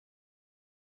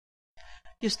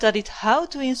You studied how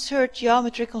to insert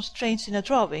geometry constraints in a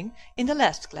drawing in the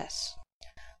last class.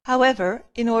 However,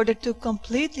 in order to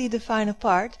completely define a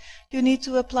part, you need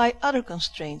to apply other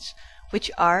constraints, which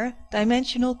are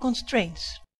dimensional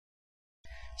constraints.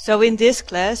 So in this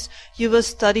class, you will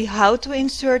study how to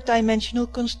insert dimensional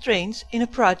constraints in a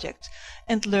project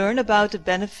and learn about the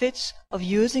benefits of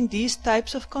using these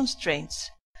types of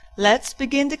constraints. Let's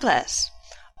begin the class.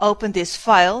 Open this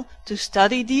file to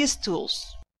study these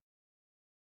tools.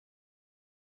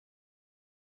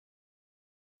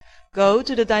 Go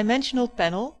to the Dimensional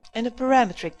panel and the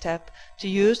Parametric tab to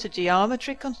use the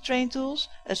Geometric constraint tools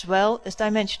as well as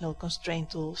Dimensional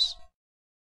constraint tools.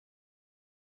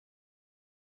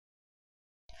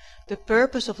 The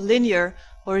purpose of linear,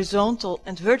 horizontal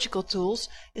and vertical tools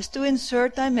is to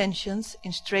insert dimensions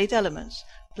in straight elements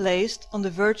placed on the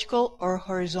vertical or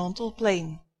horizontal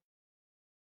plane.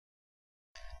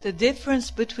 The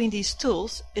difference between these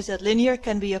tools is that linear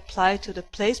can be applied to the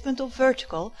placement of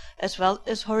vertical as well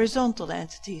as horizontal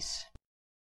entities.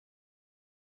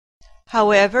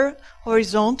 However,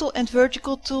 horizontal and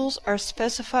vertical tools are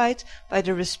specified by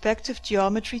the respective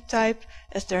geometry type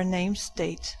as their names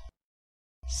state.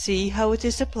 See how it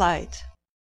is applied.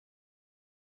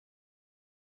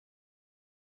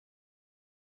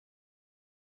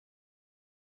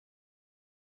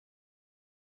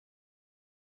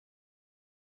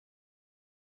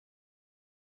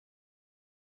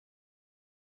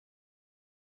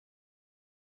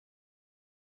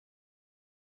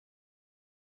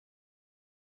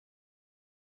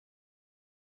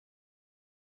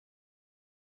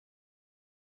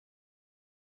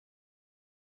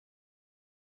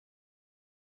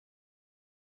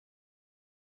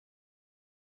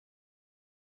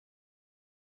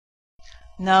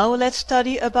 Now let's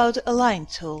study about the Align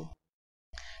tool.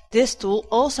 This tool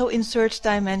also inserts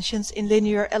dimensions in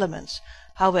linear elements,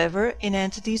 however in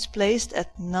entities placed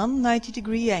at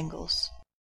non-90-degree angles.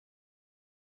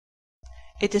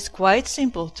 It is quite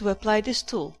simple to apply this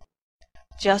tool.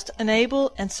 Just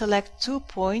enable and select 2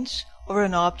 points or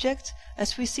an object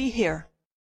as we see here.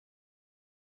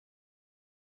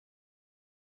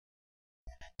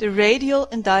 The radial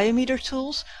and diameter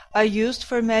tools are used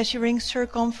for measuring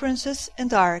circumferences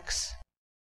and arcs.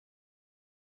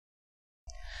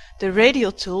 The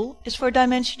radial tool is for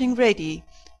dimensioning radii,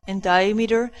 and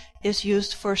diameter is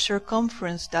used for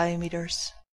circumference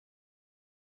diameters.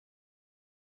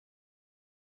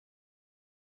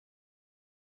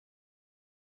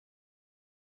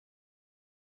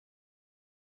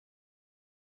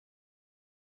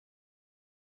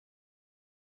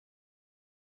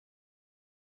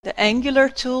 The angular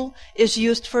tool is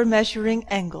used for measuring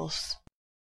angles.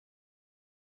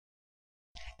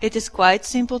 It is quite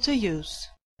simple to use.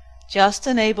 Just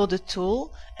enable the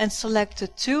tool and select the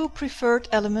 2 preferred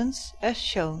elements as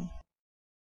shown.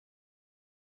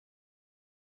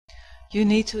 You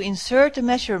need to insert the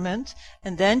measurement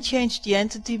and then change the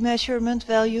entity measurement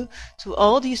value to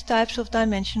all these types of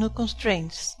dimensional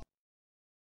constraints.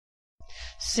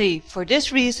 See, for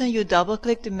this reason you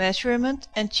double-click the measurement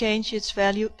and change its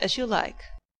value as you like.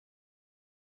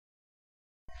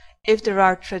 If there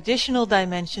are traditional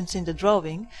dimensions in the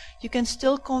drawing, you can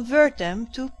still convert them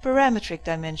to parametric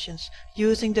dimensions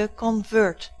using the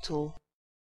Convert tool.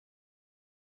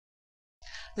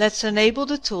 Let's enable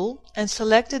the tool and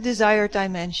select the desired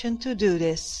dimension to do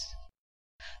this.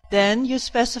 Then you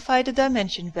specify the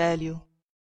dimension value.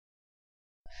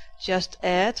 Just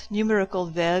add numerical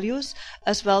values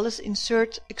as well as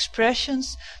insert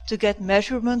expressions to get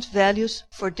measurement values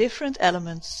for different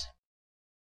elements.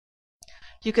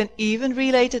 You can even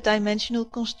relate a dimensional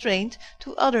constraint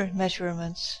to other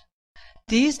measurements.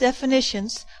 These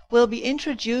definitions will be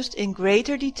introduced in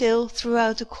greater detail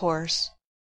throughout the course.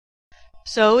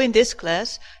 So in this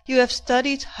class, you have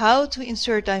studied how to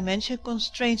insert dimension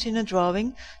constraints in a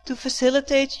drawing to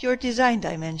facilitate your design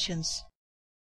dimensions.